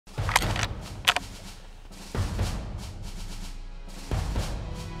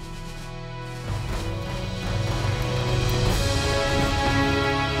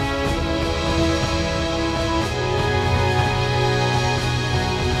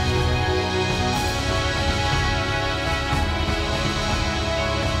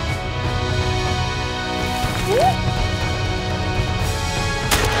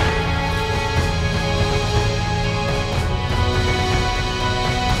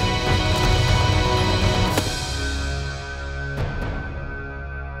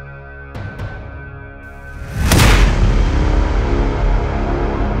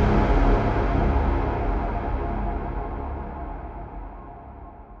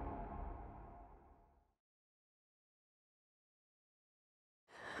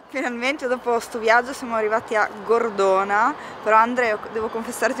Finalmente dopo sto viaggio siamo arrivati a Gordona, però Andrea, devo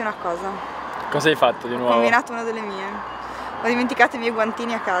confessarti una cosa. Cosa hai fatto di nuovo? Ho combinato una delle mie. Ho dimenticato i miei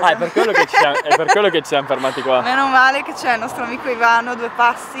guantini a casa. Ah, è per quello che ci siamo fermati qua. Meno male che c'è il nostro amico Ivano, 2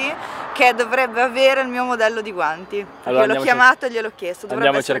 passi, che dovrebbe avere il mio modello di guanti. Perché Allora, l'ho chiamato e gliel'ho chiesto.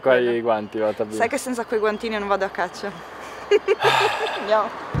 Andiamo a cercare quello. i guanti, Sai che senza quei guantini non vado a caccia. Andiamo.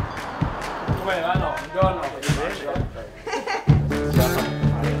 Come va? No, no,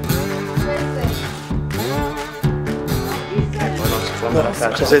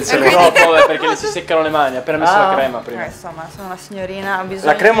 poi perché le si seccano le mani, appena messo la crema prima. Insomma, sono una signorina, ho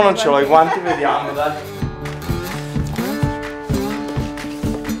bisogno. La crema non ce l'ho, i guanti vediamo, dai.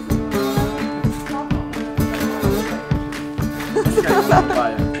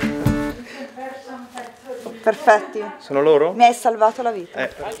 Perfetti. Sono loro? Mi hai salvato la vita.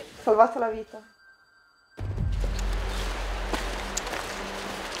 Salvato la vita.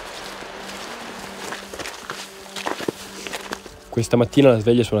 Questa mattina la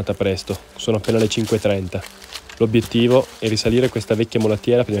sveglia è suonata presto, sono appena le 5:30. L'obiettivo è risalire questa vecchia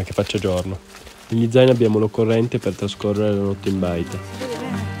mulattiera prima che faccia giorno. Negli zaini abbiamo l'occorrente per trascorrere la notte in baita. Vedi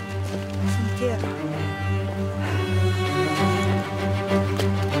bene, sentiero.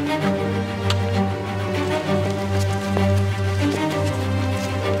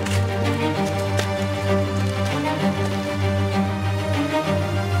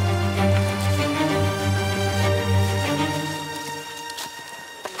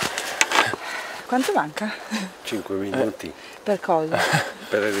 Quanto manca? 5 minuti. Per cosa?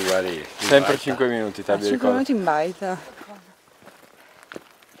 Per arrivare in Sempre baita. 5 minuti, Tabi, 5 minuti in baita.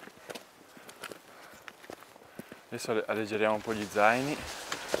 Adesso alleggeriamo un po' gli zaini.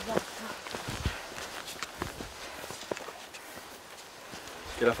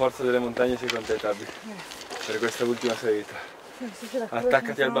 Che la forza delle montagne sia con te, Tabi. Per questa ultima salita.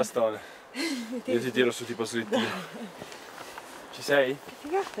 Attaccati al bastone. Io ti tiro su tipo slittino. Ci sei? Che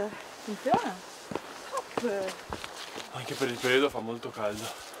figata, funziona. Anche per il periodo fa molto caldo.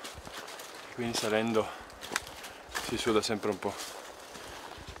 Quindi salendo si suda sempre un po'.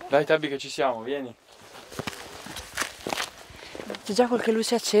 Dai Tabi che ci siamo, vieni. C'è già qualche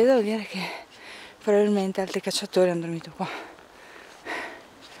luce accesa, vuol dire che probabilmente altri cacciatori hanno dormito qua.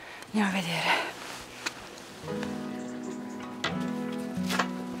 Andiamo a vedere.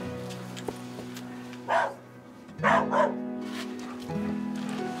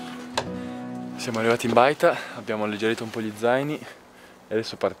 Siamo arrivati in baita, abbiamo alleggerito un po' gli zaini e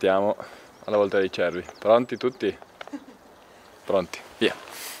adesso partiamo alla volta dei cervi. Pronti tutti? Pronti, via!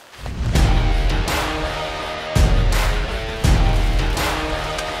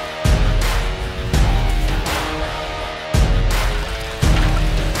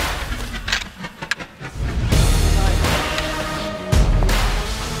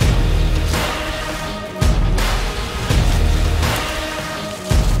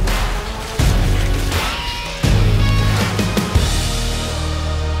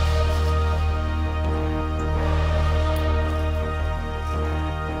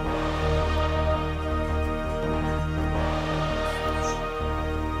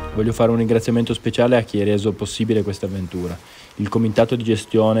 Voglio fare un ringraziamento speciale a chi ha reso possibile questa avventura, il comitato di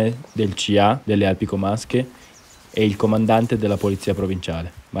gestione del CA delle Alpi Comasche e il comandante della Polizia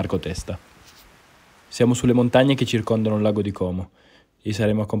Provinciale, Marco Testa. Siamo sulle montagne che circondano il Lago di Como e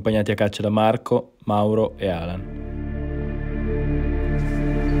saremo accompagnati a caccia da Marco, Mauro e Alan.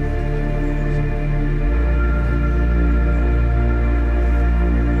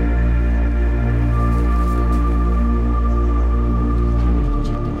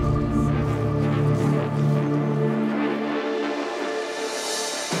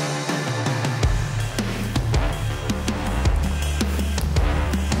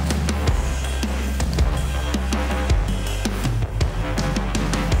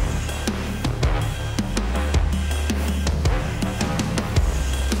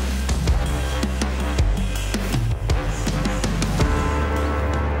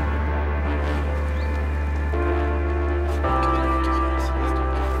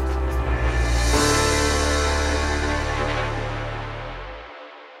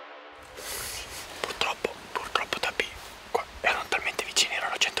 Purtroppo Tabi, erano talmente vicini,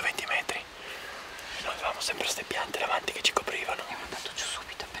 erano 120 metri. E noi avevamo sempre queste piante davanti che ci coprivano. Abbiamo andato giù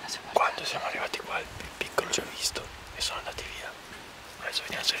subito appena siamo arrivati. Quando siamo arrivati qua il piccolo ci ha visto e sono andati via. Adesso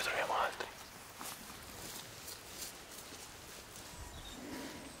vediamo se ne troviamo altri.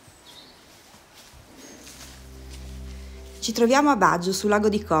 Ci troviamo a Baggio, sul Lago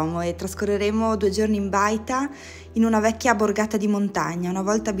di Como, e trascorreremo 2 giorni in baita in una vecchia borgata di montagna, una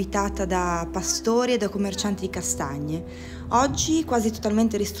volta abitata da pastori e da commercianti di castagne. Oggi quasi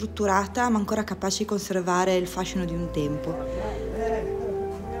totalmente ristrutturata, ma ancora capace di conservare il fascino di un tempo.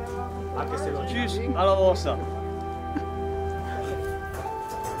 Anche se non ci alla vostra.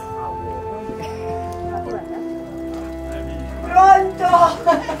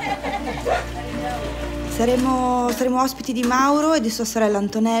 Pronto! Saremo ospiti di Mauro e di sua sorella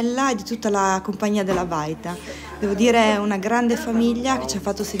Antonella e di tutta la compagnia della baita. Devo dire, una grande famiglia che ci ha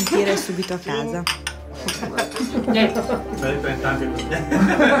fatto sentire subito a casa.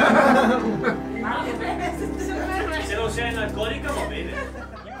 Se non sei analcolica va bene.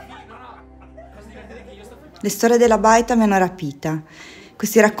 Le storie della baita mi hanno rapita.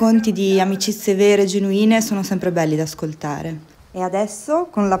 Questi racconti di amicizie vere e genuine sono sempre belli da ascoltare. E adesso,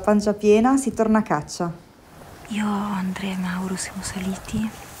 con la pancia piena, si torna a caccia. Io, Andrea e Mauro siamo saliti,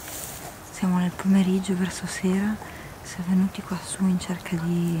 siamo nel pomeriggio verso sera, siamo venuti qua su in cerca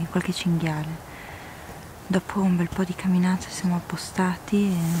di qualche cinghiale. Dopo un bel po' di camminate siamo appostati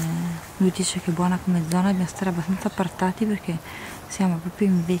e lui dice che è buona come zona, dobbiamo stare abbastanza appartati perché siamo proprio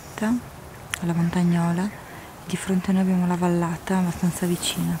in vetta alla montagnola e di fronte a noi abbiamo la vallata abbastanza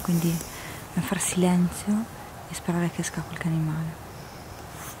vicina, quindi dobbiamo fare silenzio e sperare che esca qualche animale.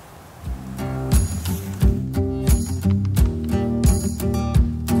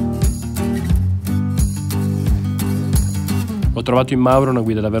 Ho trovato in Mauro una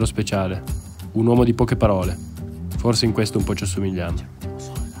guida davvero speciale, un uomo di poche parole, forse in questo un po' ci assomigliamo.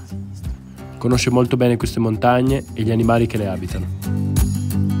 Conosce molto bene queste montagne e gli animali che le abitano.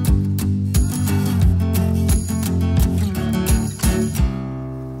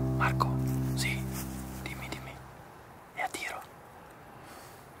 Marco, sì, dimmi, è a tiro.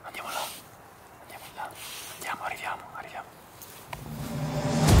 Andiamo là, arriviamo.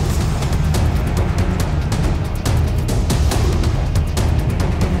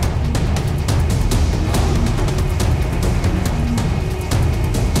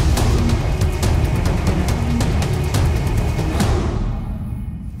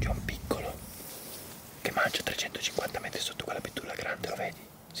 Mangia 350 metri sotto quella pittura grande, lo vedi?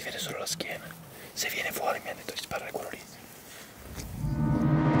 Si vede solo la schiena. Se viene fuori mi hanno detto di sparare quello lì.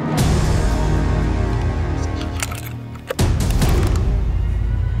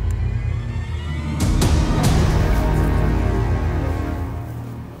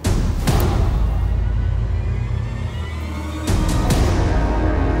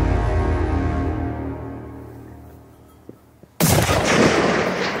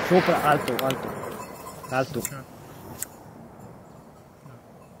 Sopra, alto.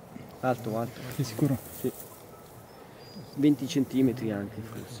 Sei sicuro? Sì. 20 centimetri anche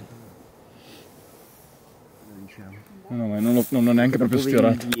forse. No, ma non l'ho neanche proprio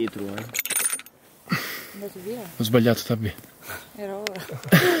sfiorato. Dietro, Andato via? Ho sbagliato, Tabby. Era ora.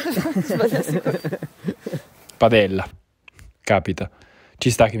 Sbagliassi. Padella. Capita. Ci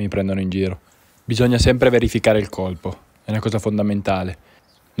sta che mi prendono in giro. Bisogna sempre verificare il colpo. È una cosa fondamentale.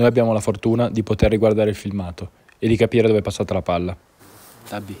 Noi abbiamo la fortuna di poter riguardare il filmato e di capire dove è passata la palla.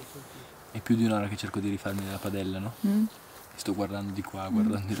 Tabby, è più di un'ora che cerco di rifarmi la padella, no? Sto guardando di qua,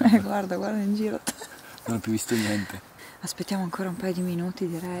 guardando di là. Guarda in giro. Non ho più visto niente. Aspettiamo ancora un paio di minuti,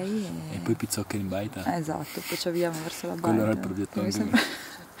 direi. E poi pizzoccheri in baita. Esatto, poi ci avviamo verso la baita. Quello era il progetto. Il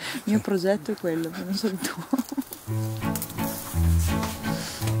mio progetto è quello, non so il tuo.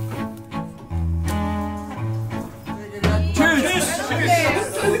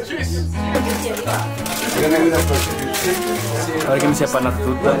 Guarda che mi si è appannata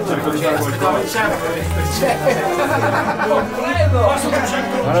tutta.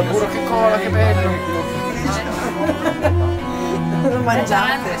 Guarda il burro che cola, che bello! Lo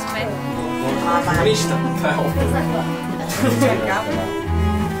mangiate.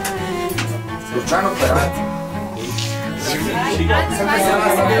 Luciano Perati.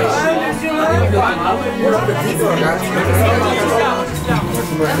 Buon appetito ragazzi.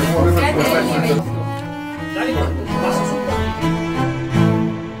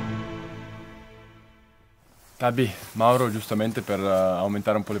 Tabby, Mauro giustamente per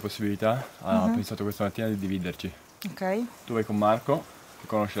aumentare un po' le possibilità ha pensato questa mattina di dividerci. Ok, Tu vai con Marco, che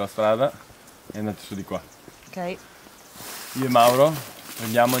conosce la strada, e andate su di qua. ok. Io e Mauro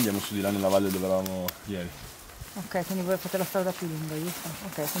andiamo su di là nella valle dove eravamo ieri. Ok, quindi voi fate la strada più lunga, giusto?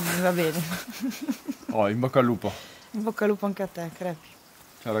 Ok, quindi mi va bene. Oh, in bocca al lupo. In bocca al lupo anche a te, crepi.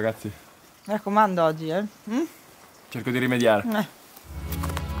 Ciao ragazzi. Mi raccomando oggi, eh? Cerco di rimediare.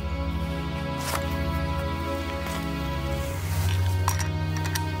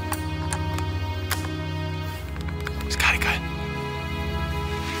 Scarica.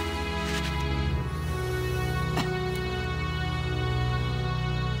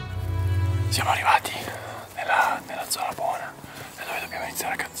 Siamo arrivati nella zona buona, da dove dobbiamo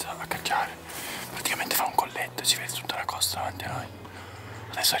iniziare a cacciare. Praticamente fa un colletto e si vede tutta la costa davanti a noi.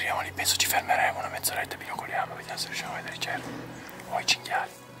 Adesso arriviamo lì, penso ci fermeremo una mezz'oretta e binocoliamo, vediamo se riusciamo a vedere i cervi o i cinghiali.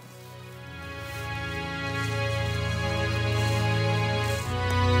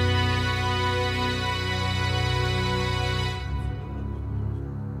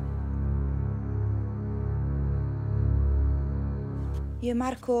 Io e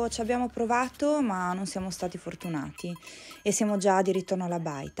Marco ci abbiamo provato, ma non siamo stati fortunati e siamo già di ritorno alla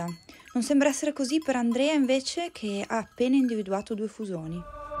baita. Non sembra essere così per Andrea invece, che ha appena individuato 2 fusoni.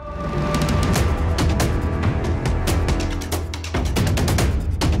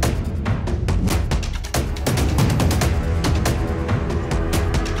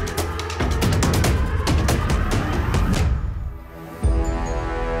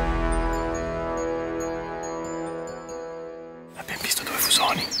 Abbiamo visto 2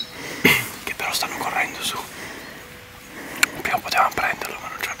 fusoni che però stanno correndo su. Prima potevamo prenderlo, ma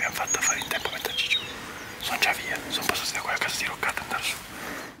non ce l'abbiamo fatta a fare in tempo a metterci giù. Sono già via, sono passati da quella casa diroccata e andare su.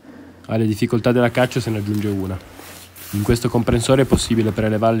 Alle difficoltà della caccia se ne aggiunge una. In questo comprensore è possibile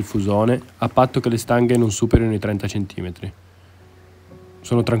prelevare il fusone a patto che le stanghe non superino i 30 cm.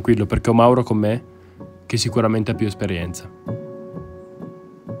 Sono tranquillo perché ho Mauro con me, che sicuramente ha più esperienza.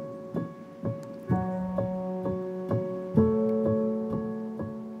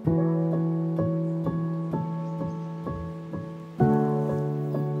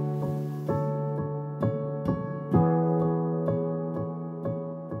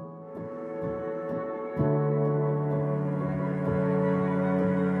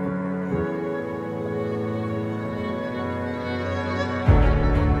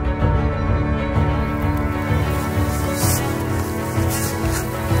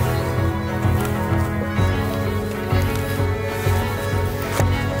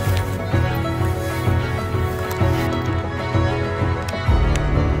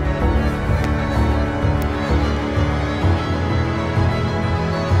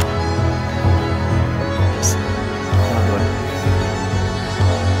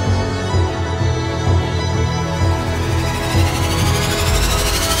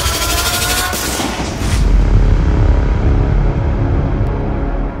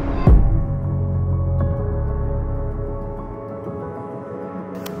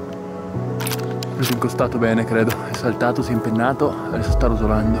 Si è incostato bene, credo. È saltato, si è impennato, adesso sta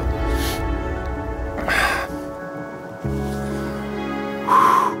rosolando.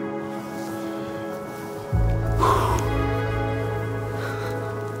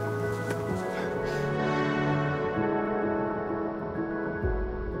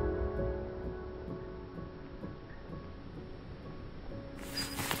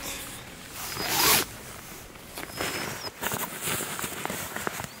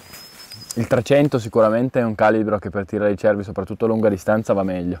 Il 300 sicuramente è un calibro che per tirare i cervi, soprattutto a lunga distanza, va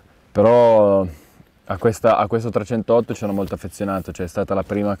meglio. Però a questo 308 ci sono molto affezionato, cioè è stata la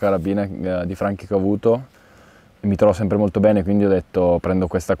prima carabina di franchi che ho avuto e mi trovo sempre molto bene, quindi ho detto prendo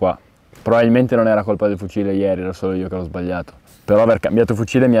questa qua. Probabilmente non era colpa del fucile ieri, era solo io che l'ho sbagliato. Però aver cambiato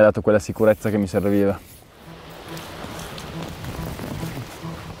fucile mi ha dato quella sicurezza che mi serviva.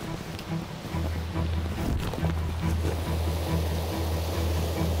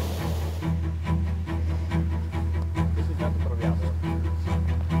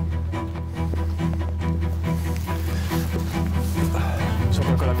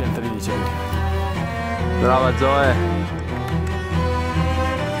 Sopra quella pianta lì dicevi. Brava Zoe!